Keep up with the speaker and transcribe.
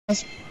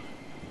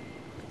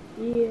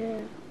Yeah.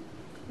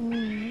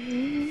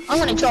 I'm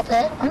gonna drop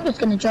it. I'm just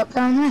gonna drop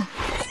down here.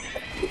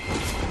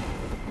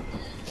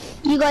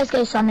 You guys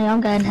go, Sunny.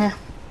 I'm going here.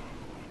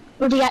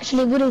 Would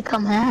he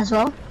come here as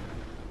well?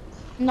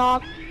 No,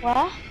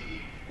 where?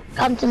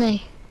 Come to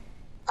me.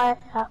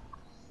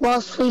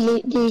 Whilst we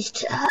loot these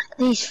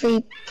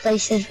 3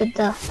 places with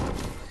the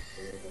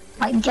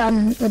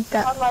gun with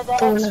the like the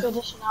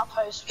expedition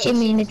outpost.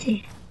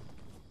 community.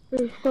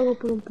 Estaba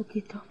por un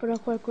poquito para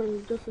jugar con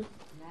el 12.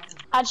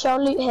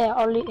 Actually,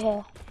 I'll loot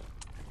here.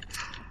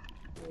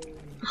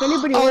 If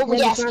anybody Oh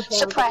wants yes, any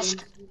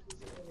suppressed.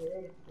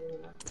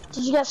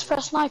 Did you get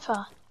suppressed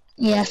sniper?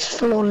 Yes,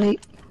 floor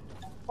loot.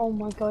 Oh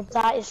my god,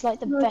 that is like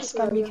the best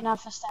gun you can have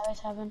for Stairway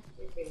to Heaven.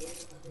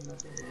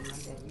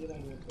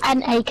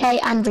 And AK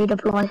and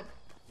redeploy.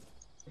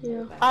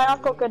 Yeah.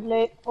 I've got good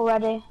loot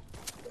already.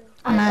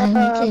 And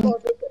me too.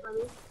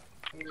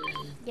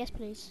 Yes,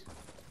 please.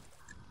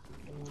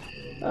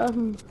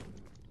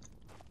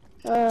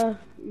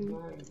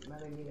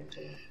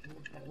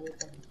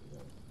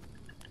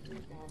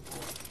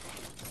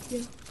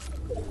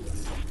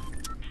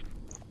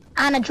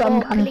 And a drum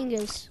gun.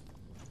 Klingers.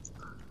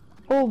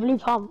 Oh, blue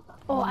pump.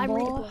 Oh, I'm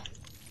redeploy.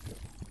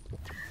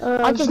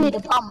 I just need a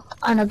pump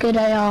and a good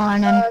AR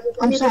and then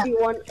I'm set.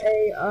 Anybody want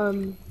a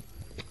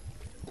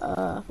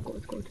I forgot what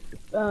it's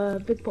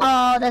called. Big pop.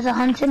 Oh, there's a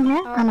hunt in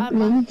here and a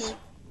balloons.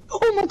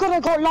 Oh my god, I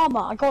got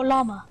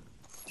llama.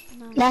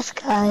 No. Let's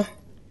go.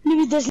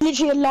 Louis, there's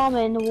literally a llama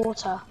in the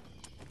water.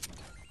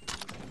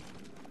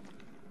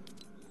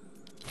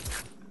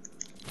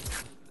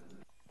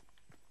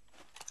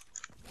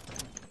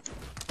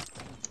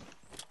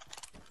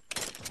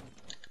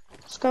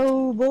 Let's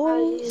go,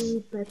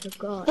 boys.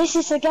 This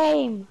is a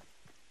game.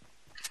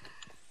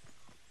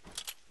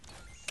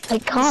 I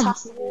can't.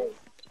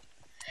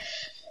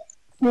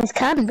 This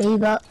can be,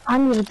 but I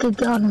need a good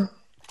gun.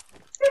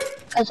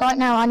 Because right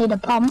now I need a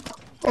pump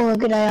or a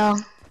good AR.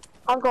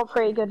 I've got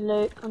pretty good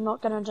loot, I'm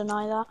not gonna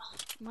deny that.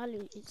 My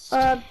loot is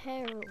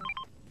terrible.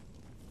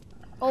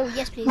 Oh,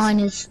 yes, please.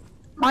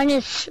 Mine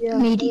is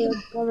medium.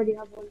 I already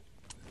have one.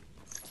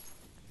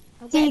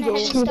 I'm getting a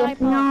heavy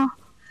sniper. No.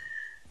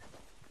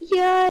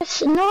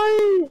 Yes,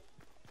 no.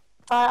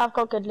 I've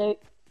got good loot.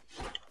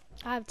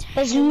 I have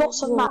There's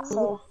lots of mats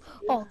here.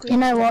 Oh, You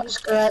know what,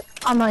 screw it.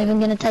 I'm not even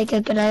going to take a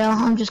good AR,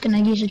 I'm just going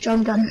to use a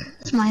drum gun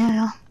as my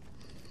AR.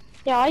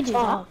 Yeah, I do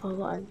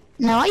that.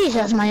 No, I use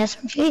it as my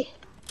SMG.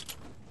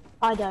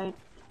 I don't,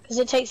 because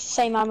it takes the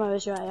same ammo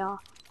as your AR.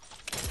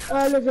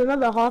 There's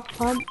another half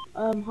pump,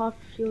 half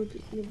shield.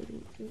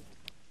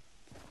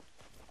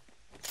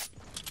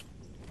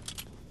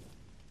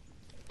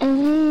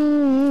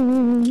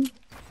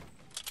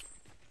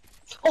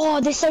 Oh,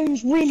 this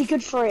zone's really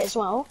good for it as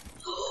well.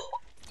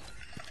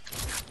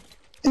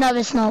 No,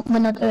 it's not. We're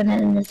not doing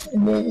it in this.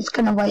 It's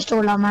going to waste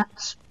all our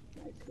mats.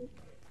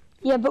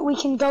 Yeah, but we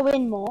can go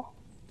in more.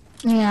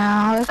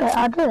 Yeah, okay,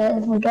 I'll do it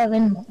if we go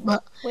in more,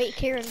 but wait,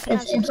 Kieran, can I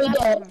have if some we sniper?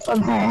 get it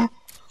from here,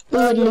 we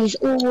would lose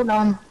all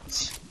our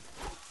mats.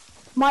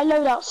 My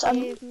loadouts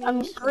Give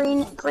me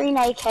green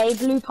AK,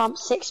 blue pump,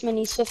 6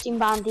 minis, 15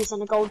 bandies,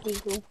 and a gold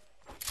deagle.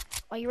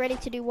 Are you ready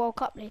to do World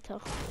Cup later?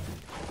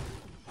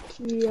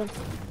 Yeah.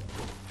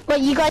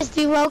 Wait, you guys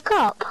do World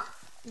Cup?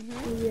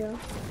 Yeah.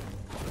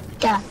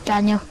 Yeah,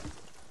 Daniel.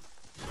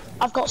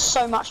 I've got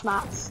so much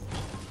mats.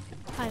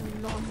 I'm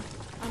not.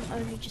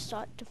 I'm only just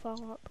starting to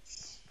farm up.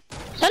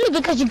 It's only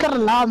because you got a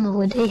llama,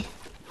 Woody.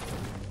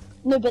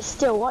 No, but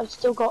still, I've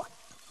still got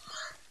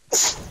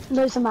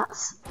loads of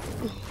mats.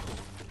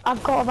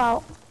 I've got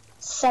about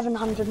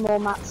 700 more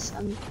mats.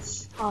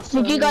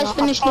 Did you guys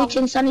finish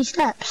looting Sunny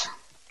Steps?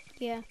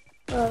 Yeah.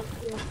 Yeah.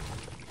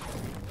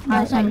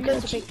 There's like good.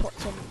 loads of big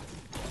pots in.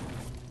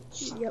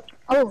 Yep.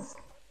 Oh.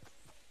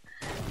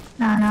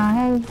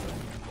 No.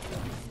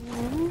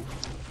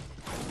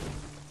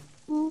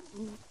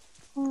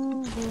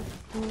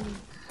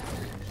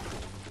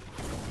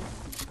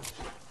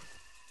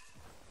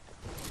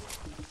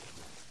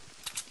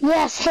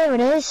 Yes, here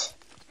it is.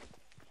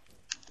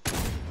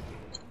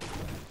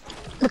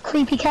 The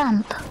creepy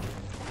camp.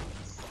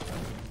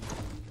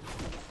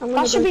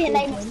 That should be a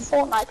name of the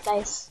Fortnite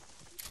place.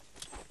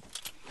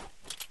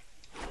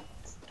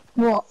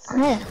 What?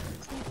 Here.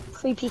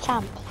 Creepy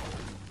camp.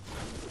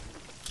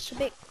 It's a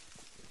bit.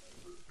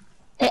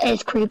 It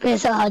is creepy,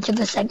 it's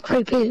 100%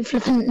 creepy.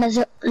 Flipping, there's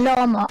a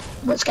llama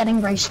that's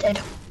getting roasted.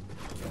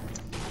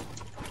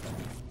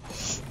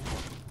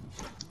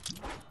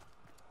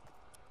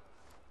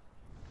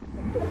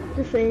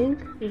 The thing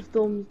is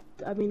the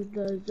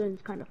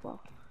zone's kind of far.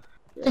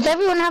 Does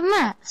everyone have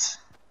mats?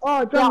 Oh,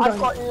 Yeah, drum I've gun.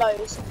 got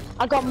loads.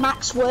 I got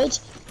max wood.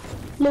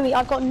 Louis,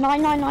 I've got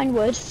 999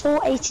 wood,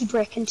 480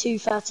 brick, and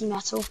 230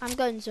 metal. I'm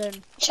going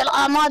zone.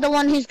 Am I the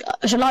one who's...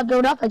 Shall I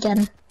build up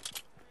again?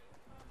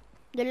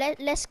 No,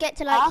 let's get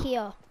to like Huh?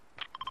 here.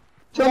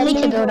 Do you want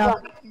me to build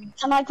up?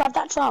 Can I grab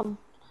that drum?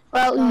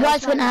 Well, No, you guys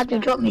it's wouldn't not, have to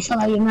it's drop me some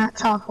of your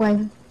mats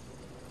halfway.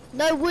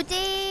 No,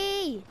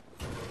 Woody!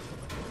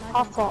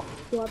 I've got.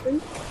 What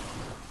happened?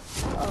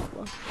 Oh,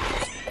 well.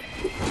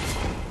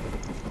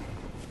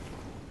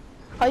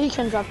 Oh, you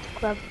can grab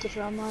the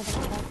drum, I don't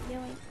care.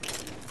 Yeah,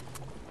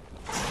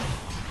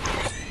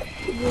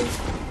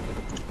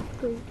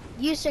 wait.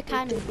 Use the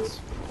cannons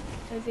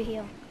over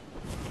here.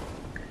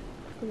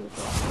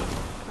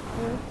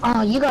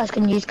 Oh, you guys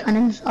can use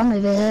cannons. I'm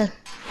over here.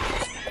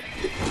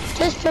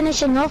 Just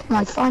finishing off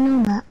my final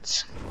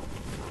mats.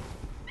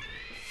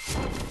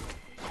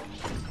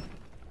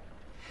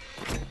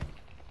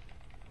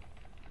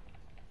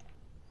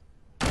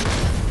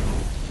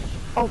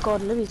 Oh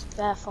god, Louis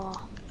very far.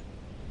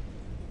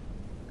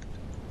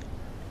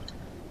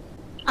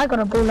 I got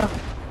a baller.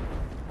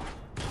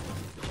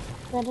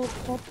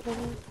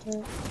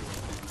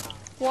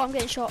 Well, I'm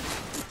getting shot.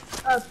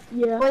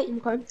 Yeah. Wait.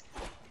 Okay.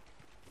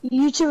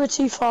 You two are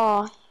too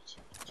far.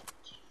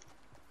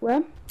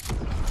 Where?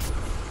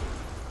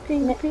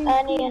 Ping, ping.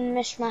 Ernie and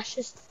Mishmash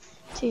is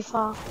too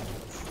far.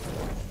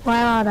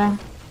 Where are they?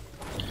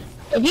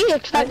 Did you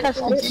expect us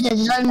to do the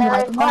zone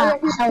like that?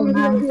 Hell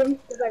no.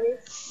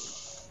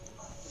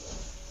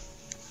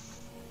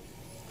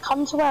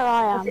 Come to where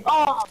I am,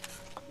 Oh,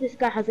 this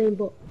guy has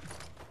aimbot.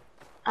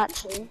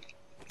 actually.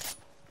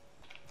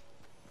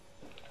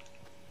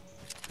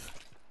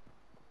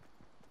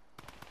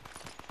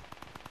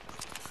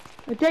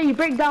 I dare you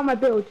break down my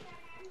build.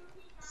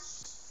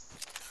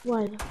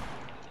 Why?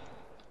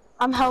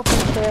 I'm helping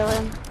clear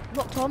him.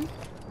 Locked on.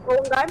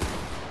 Hold on.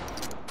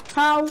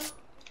 How?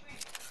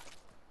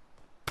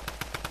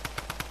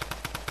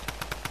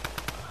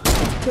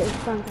 Get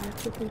his gun,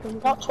 guys. Get his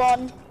gun. Not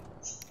one.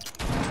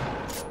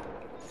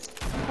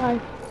 Bye.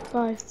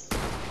 Bye.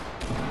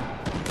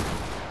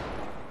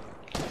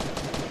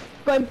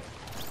 Go him.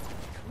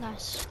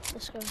 Nice.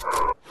 Let's go.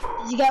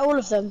 Did you get all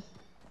of them?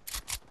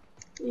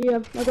 Yeah,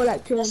 I got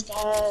like 2. Let's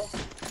go.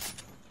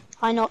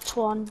 I knocked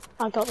one.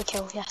 I got the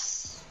kill,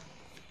 yes.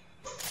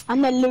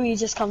 And then Louis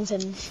just comes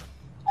in.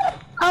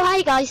 Oh,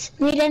 hey guys.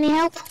 Need any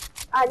help?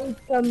 I need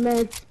some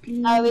meds, please.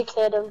 No, we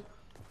cleared him.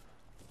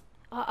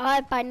 I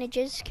have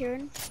bandages,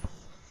 Kieran.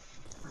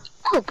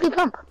 Oh, blue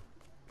pump.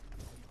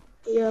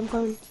 Yeah, I'm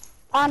coming.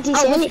 Bandies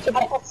Oh, we here. need to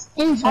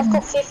get I've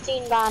got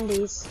 15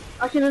 bandies.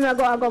 Actually, no, I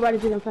got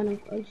bandages. I'm fine.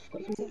 I just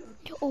got some.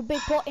 Oh, big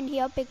pot in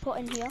here. Big pot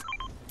in here.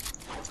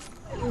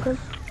 Okay.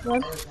 Well,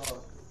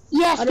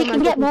 Yes, I we don't can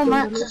mind get more getting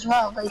mats some as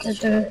well because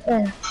they're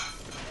there.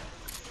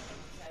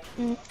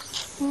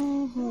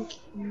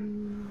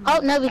 Oh,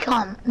 no, we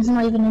can't. It's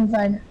not even in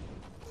zone.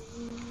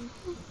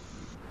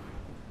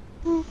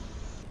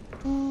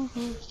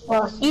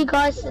 Well, you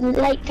guys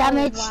late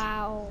damage, Oh,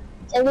 wow.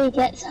 so we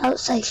get out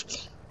safely.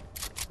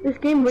 this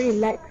game really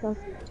likes us.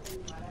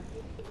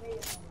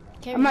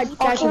 Kieran, might you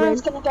die Oh, to win.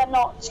 Kieran's gonna get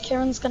knocked.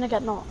 Kieran's gonna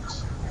get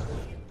knocked.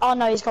 Oh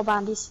no, he's got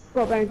bandies.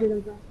 Got bandages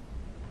as well.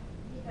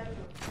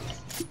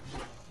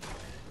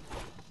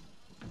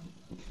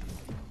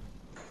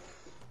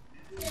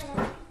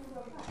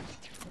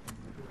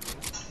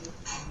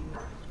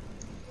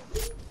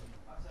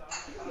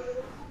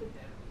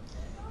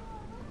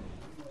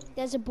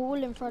 There's a ball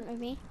in front of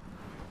me.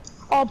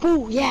 Oh,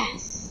 ball,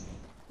 yes.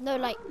 No,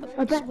 like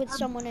I bet with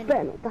someone in it.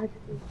 better not die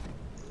to me.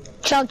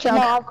 Chug chug.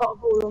 No, I've got a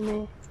ball on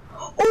me.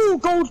 Oh,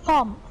 gold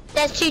pump.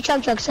 There's 2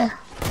 chug chugs there.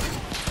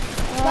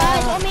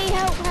 Guys, on me!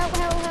 Help! Help!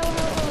 Help! Help!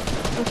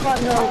 Help! I can't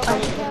help.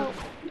 Help! Help!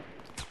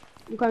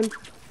 I'm going.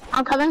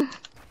 I'm coming.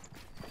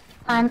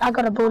 And I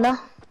got a baller.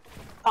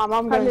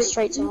 I'm going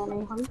straight to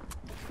Ronnie.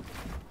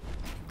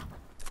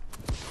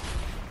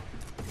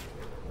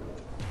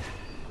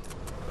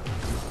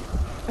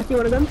 I see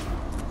one of them.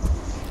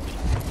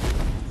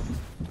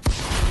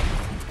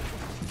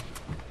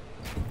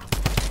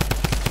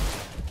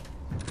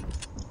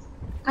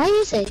 How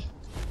is he?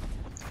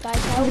 Guys,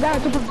 He's help! down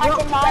at the top of the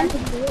Tagged in rock. mine.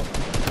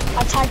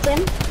 I tagged him.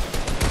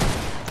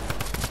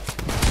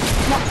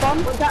 Knocked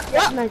one. What's that?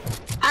 Yeah, nice.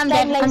 I'm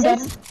Getting dead. I'm dead.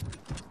 lasers.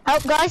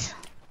 Help, guys.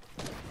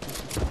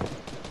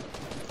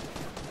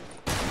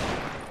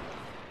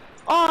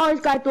 Oh,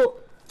 this guy thought.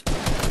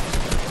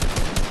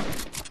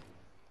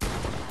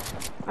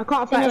 I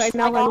can't fight Finish right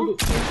now. my I guy.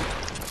 need it.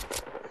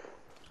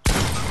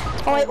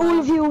 Oh wait, all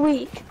of you are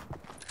weak.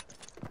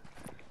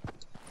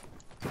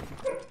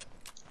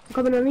 I'm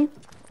coming on me.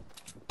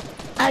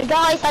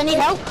 Guys, I need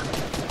help.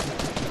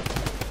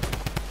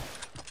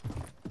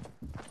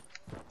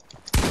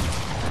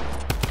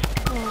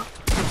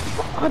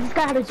 Oh, this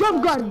guy had a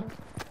drum gun.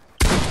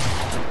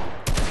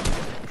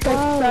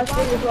 That's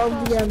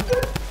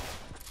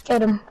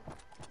Killed him.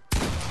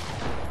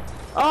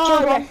 Oh,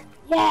 Children. yes.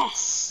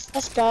 Yes.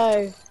 Let's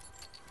go.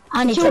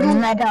 I need to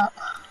Children. med up.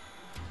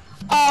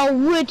 Oh,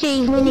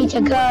 Woody, we need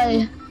to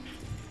go.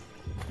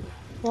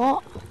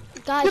 What?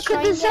 Guys, Look try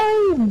at the and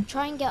zone.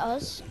 try and get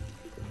us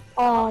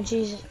Oh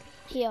Jesus.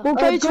 here. We'll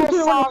go to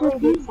a far Go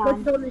Ruby to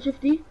fan. the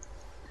 150.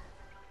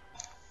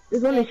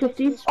 There's only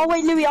 50. Oh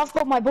wait, Louis, I've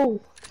got my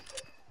ball.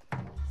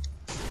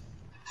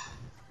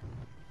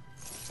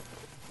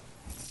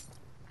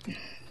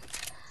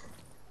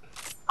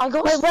 I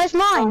got. Wait, where's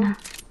mine?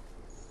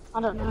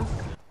 I don't know.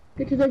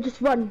 Get to them,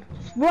 just run.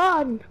 Just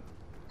run.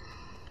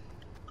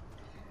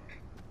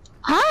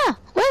 Ah,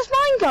 where's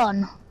mine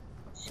gone?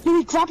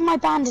 Louis, grab my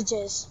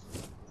bandages.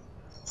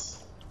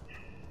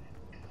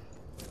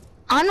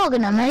 I'm not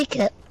gonna make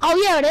it. Oh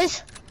yeah, it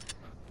is.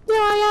 Here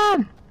I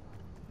am.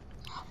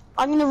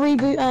 I'm gonna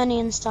reboot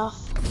Ernie and stuff.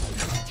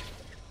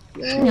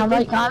 Yeah,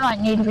 I might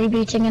need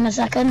rebooting in a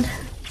second.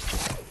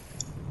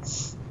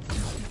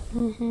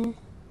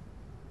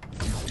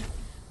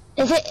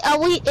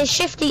 Is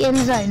Shifty in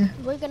zone?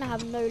 We're gonna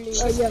have no loot.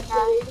 Oh yeah,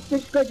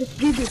 just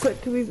reboot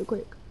quick, reboot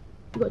quick.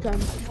 You got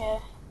time. Yeah.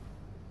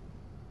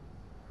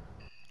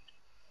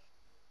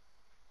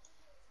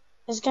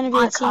 There's gonna be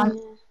a team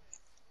here.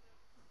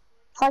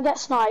 If I get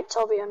sniped,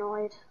 I'll be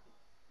annoyed.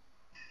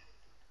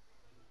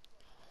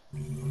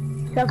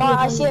 Guy,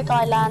 I see a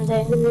guy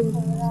landing.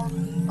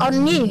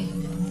 On you.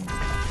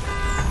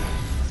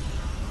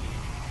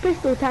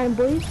 Pistol time,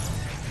 boys.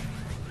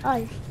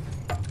 Aye.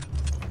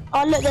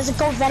 Oh look, there's a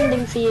gold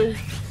vending for you.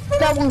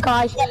 Go on,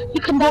 guys.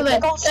 You can do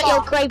it. Get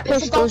your grey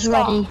pistols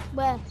ready.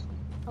 Where?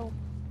 Oh.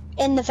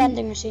 In the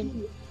vending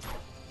machine.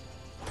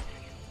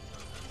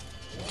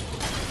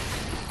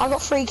 I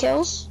got 3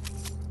 kills.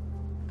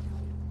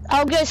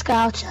 I'll go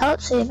scout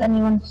out, see if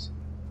anyone's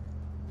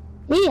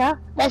here.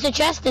 There's a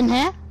chest in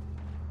here.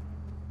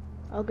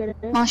 I'll get it.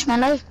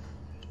 Marshmallow.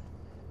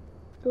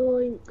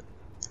 Doink.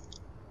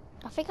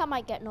 I think I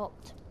might get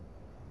knocked.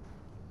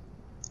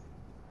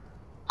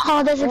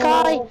 Oh, there's a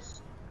guy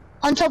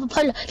on top of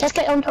Polar. Let's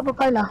get on top of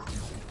Polar.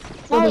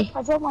 No, Ready?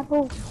 I dropped my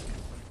ball.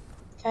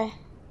 Okay.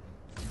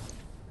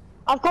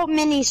 I've got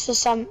minis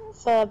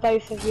for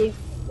both of you.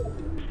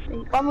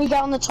 When we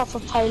get on the top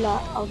of Polar,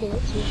 I'll give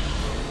it to you.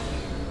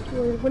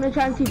 We're gonna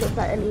try and see if there's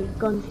like any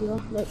guns here.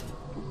 Look.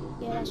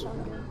 Yeah, that's what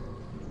I'm doing.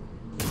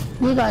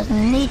 You guys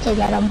need to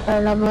get on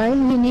Polar, bro.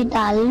 You need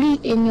that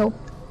loot in your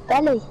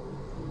belly.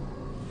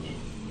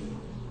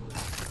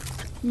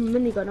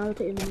 Minigun, I'll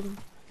take a minigun.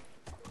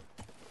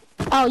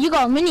 Oh, you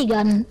got a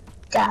minigun.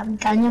 Damn,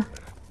 can you?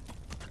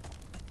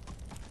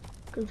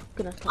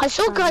 I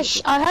saw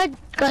guys. I heard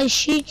guys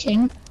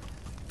shooting.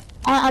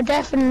 I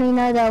definitely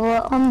know they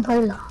were on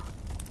Polar.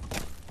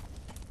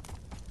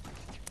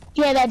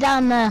 Yeah, they're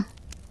down there.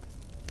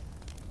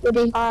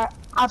 Ready? I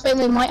think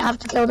we might have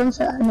to kill them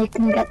so that they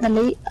can get the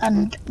loot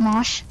and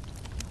Marsh.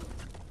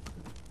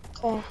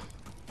 Okay.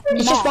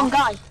 It's just one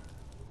guy.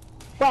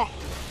 Where?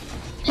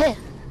 Here.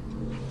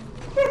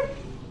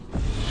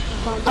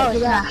 Oh,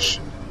 it's Nash.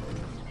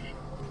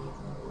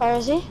 Where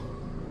is he?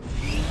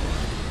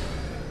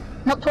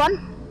 Knocked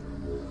one.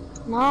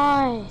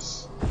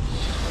 Nice.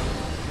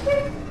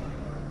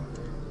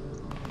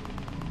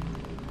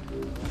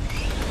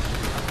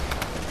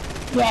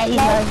 Yeah, he's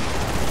low.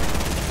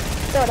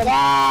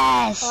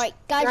 Yes! Alright,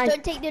 guys, Nice.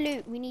 don't take the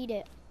loot. We need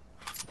it.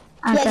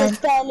 Yeah, Okay. there's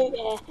bare loot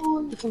here.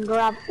 You can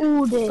grab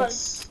all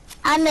this.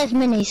 And there's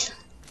minis.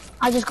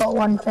 I just got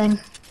one thing.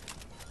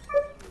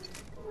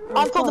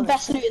 I've got the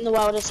best loot in the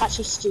world. It's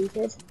actually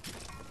stupid.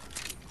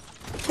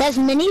 There's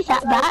minis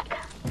at back.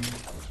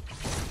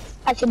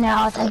 Actually, no,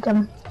 I'll take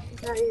them.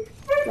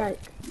 Like,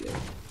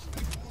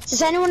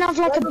 Does anyone have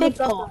like a big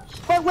pot?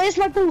 Wait, where's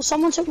my ball?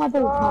 Someone took my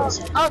ball. No, it's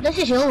it. Oh, this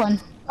is your one,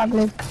 I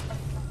believe.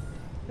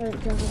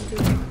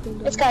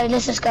 Let's go,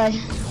 let's just go.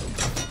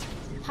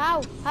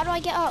 How? How do I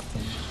get up?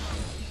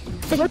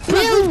 It's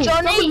Bill,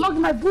 Johnny! You mugged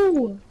my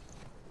ball!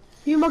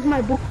 You mugged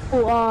my ball.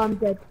 Oh, I'm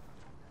dead.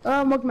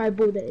 Oh, mugged my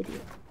ball, the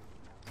idiot.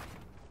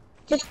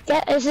 Just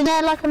get, isn't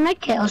there like a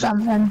medkit or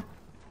something?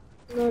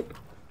 Nope.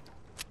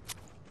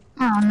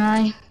 Oh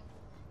no.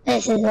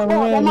 This is a Oh,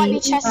 really... there might be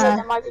chests here.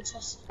 There might be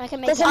chests. I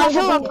can make There's it. I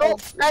another saw a ball. ball.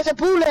 There's a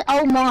ball.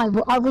 Oh my,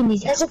 I really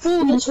need There's a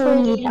ball that's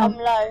really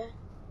low.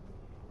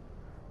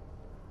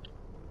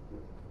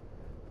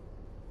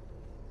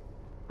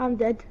 I'm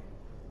dead.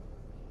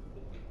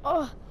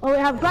 Oh, Oh, we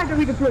have back to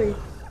redeploy.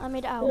 I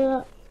made it out.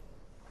 Yeah.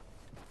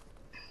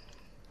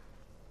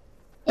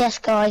 Yes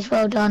guys,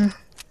 well done.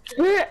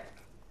 Yeah.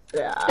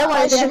 Don't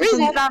worry, there's a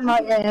reason down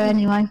right there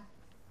anyway.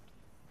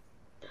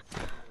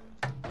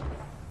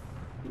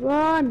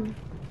 Run.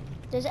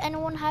 Does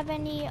anyone have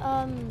any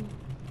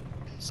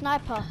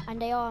sniper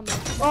and AR?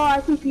 Oh,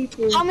 I see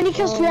people. How many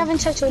kills do we have in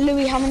total?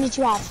 Louis, how many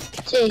do you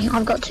have? 2,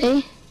 I've got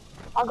 2.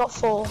 I got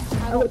 4.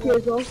 I got two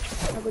as well.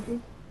 I got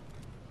two.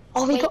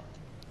 Oh, we Wait. got.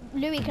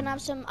 Louis, can I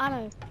have some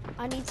ammo?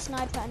 I need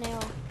sniper and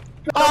AR.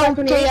 Oh,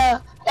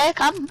 dear. There,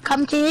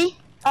 come to you.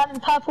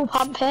 Purple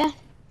pump here.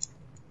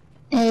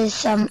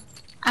 Is an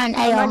I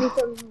need AR.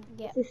 some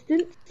Yeah.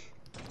 assistance.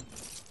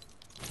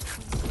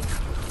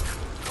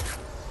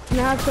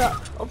 Now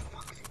to. Oh,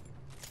 fuck.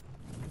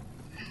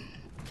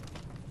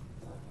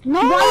 No!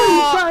 Why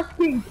are you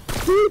bursting?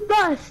 Who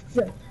bursts?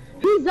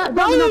 Who's that?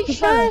 Why are dumb you enough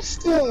to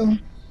burst? thirsting?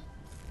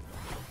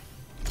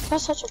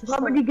 That's such a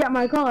Somebody get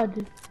my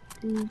card.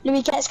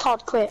 Louis, get his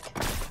card quick.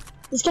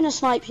 He's gonna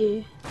snipe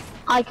you.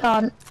 I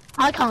can't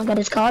get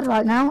his card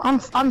right now.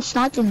 I'm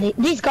sniping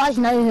these guys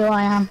know who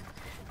I am.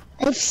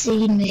 They've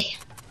seen me.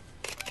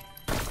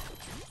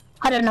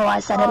 I don't know why I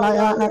said it like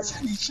that. That's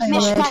so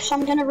weird.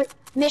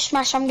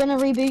 Mishmash, I'm gonna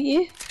reboot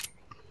you.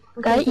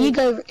 Okay, you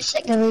go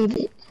stick the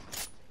reboot.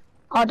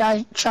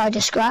 I'll try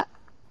distract.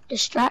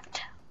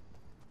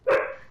 I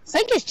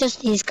think it's just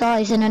these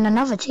guys and then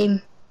another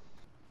team.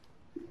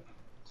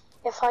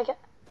 If I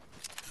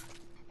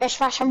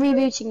Smash, I'm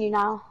rebooting you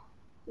now.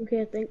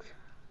 Okay, thanks.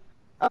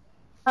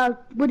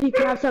 Woody,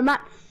 can I have some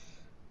mats?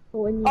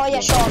 Oh yeah,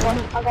 sure,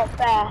 I got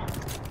there.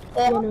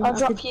 Yeah, no, I'll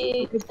drop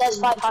you, there's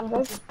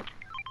 500.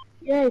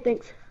 Yeah,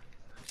 thanks.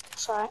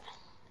 That's alright.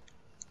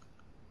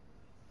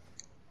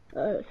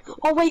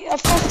 Oh wait,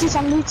 I've got to do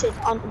some looting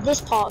on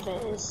this part of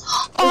it is.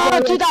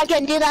 Oh, do that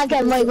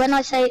again. Wait, when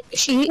I say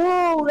shoot,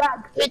 Oh,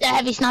 lag. with the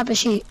heavy sniper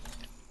shoot.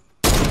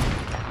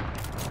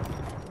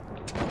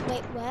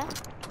 Wait, where?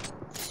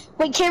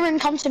 Wait, Kieran,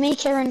 come to me.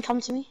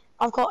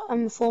 I've got 4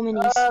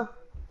 minis.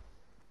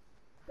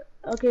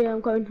 Okay,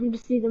 I'm coming. I'm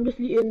just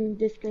looting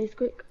this place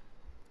quick.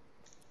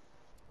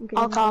 Okay,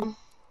 I'll come.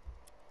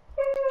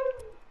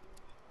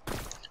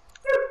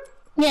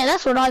 Yeah,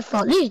 that's what I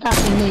thought. Leave that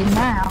to me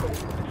now.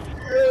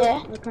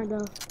 Yeah, I kind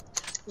of.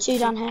 2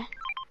 down here.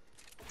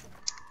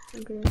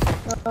 Okay.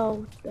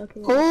 Oh,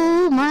 okay.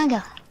 Oh my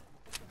god.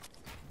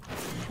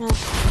 Yeah.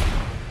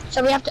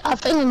 So we have to. I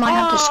think we might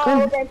have to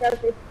scream.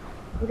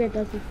 Okay,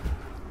 Dusty.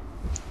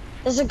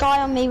 There's a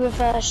guy on me with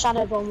a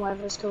shadow bomb,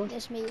 whatever it's called.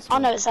 It's me. Oh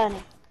no, it's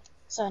Ernie.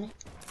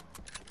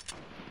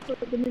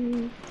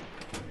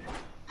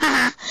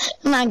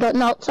 Man got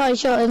knocked. So I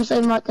shot him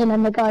so much, and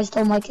then the guy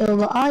stole my kill,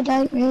 but I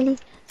don't really.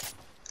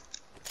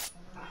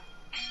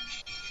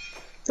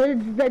 So,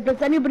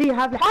 does anybody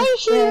have like? Why are you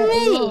shooting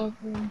me?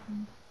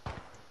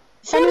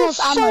 If anyone's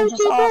That is ammo, so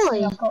just ask me.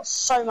 boy. I've got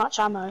so much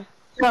ammo.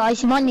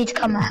 Guys, you might need to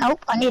come and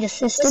help. I need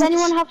assistance. Does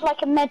anyone have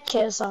like a med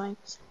kit or something?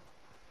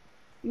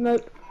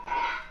 Nope.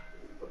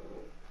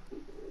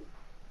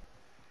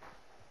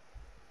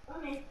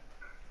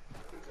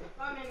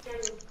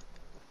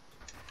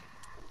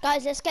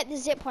 Guys, let's get the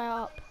zip wire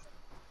up.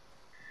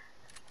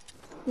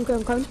 Okay,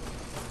 I'm coming.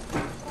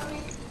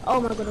 Oh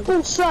my god.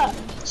 Oh,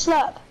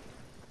 slurp.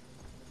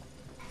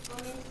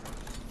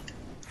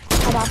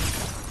 Hold on.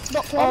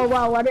 Oh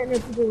wow, I didn't know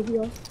to go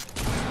here.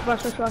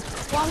 Rush.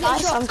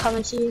 Nice, I'm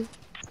coming to you.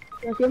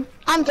 Yes, him.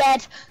 I'm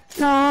dead.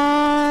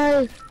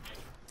 No.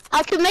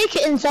 I could make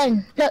it in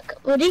zone. Look,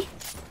 Woody.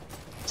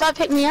 So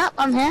pick me up.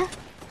 I'm here.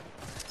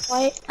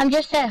 Wait. I'm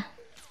just here.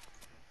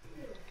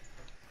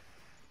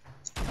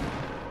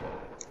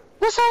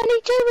 What's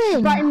Andy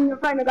doing?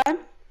 Fighting again.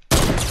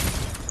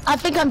 I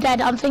think I'm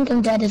dead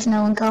if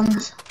no one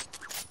comes.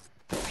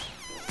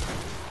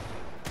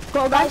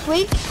 Got a guy's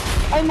weak.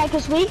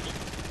 Omega's weak.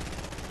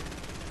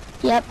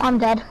 Yep, I'm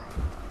dead.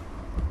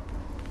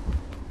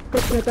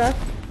 Okay.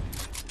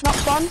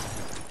 Knocked one.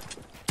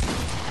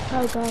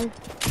 Oh god.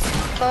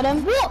 Got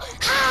him. What?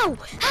 How?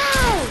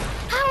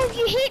 How have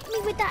you hit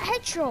me with that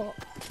headshot?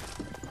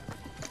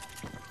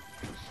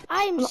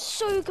 I am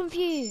so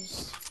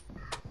confused.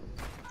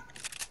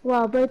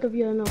 Wow, both of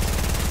you are not.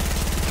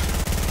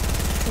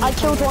 I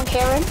killed one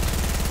Kieran.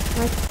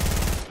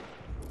 Nice.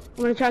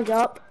 I'm gonna try and get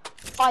up.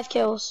 5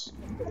 kills.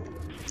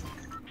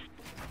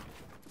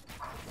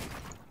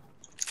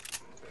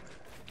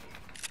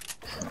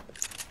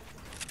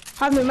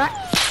 Have me, Matt.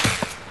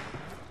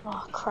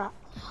 Oh crap.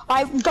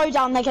 I go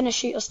down, they're gonna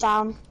shoot us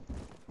down.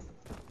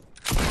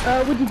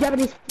 Would you have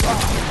any?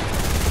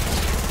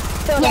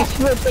 Yes,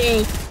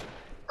 Woody.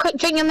 Quick,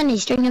 drink your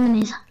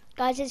minis.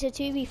 Guys, it's a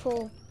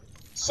 2v4.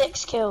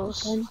 6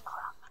 kills.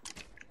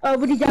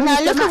 Would you have No,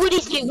 any? look at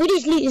Woody's loot.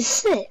 Woody's loot is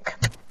sick.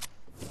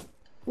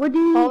 Would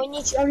you? Oh, we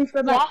need to. Have any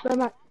spare mats? Spare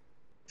mats.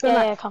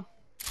 Yeah, come.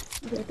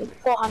 Okay, thanks.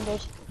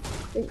 400.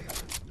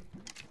 Thanks.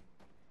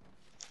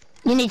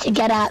 You need to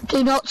get out.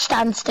 Do not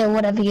stand still,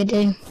 whatever you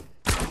do.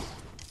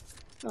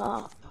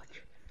 Oh.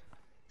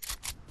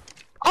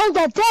 Oh,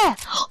 they're there.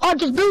 Oh,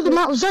 just build them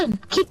out of zone.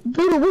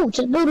 Build a wall.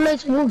 Just build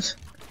loads of walls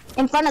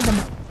in front of them.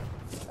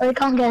 Or they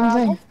can't get in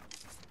zone.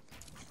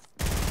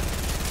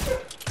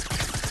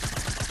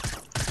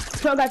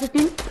 Shot guy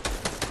 15.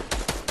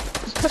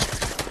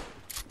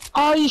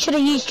 Oh, you should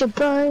have used your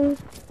bow.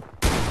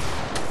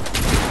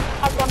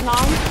 I've got 9.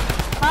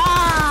 I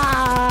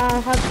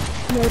have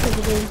no type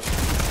of game.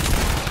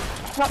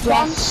 Knocked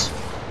Yes.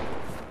 one.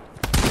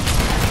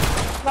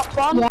 Knocked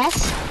one.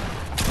 Yes.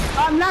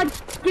 I'm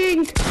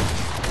lagging.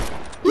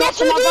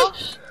 Yes, another.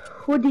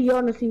 Woody. Woody,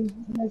 honestly,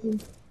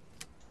 amazing.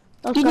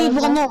 You need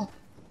one more.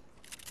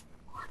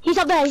 He's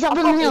up there. He's up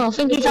on the hill. I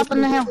think he's up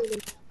on the hill.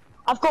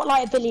 I've got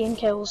like 1 billion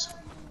kills.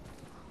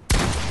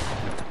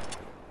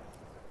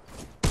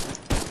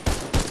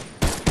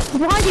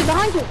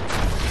 Behind you.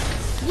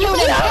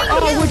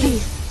 Oh,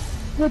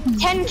 Woody.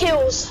 10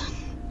 kills.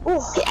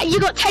 Oh, you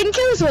got 10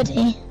 kills,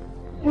 Woody.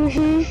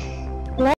 Mhm.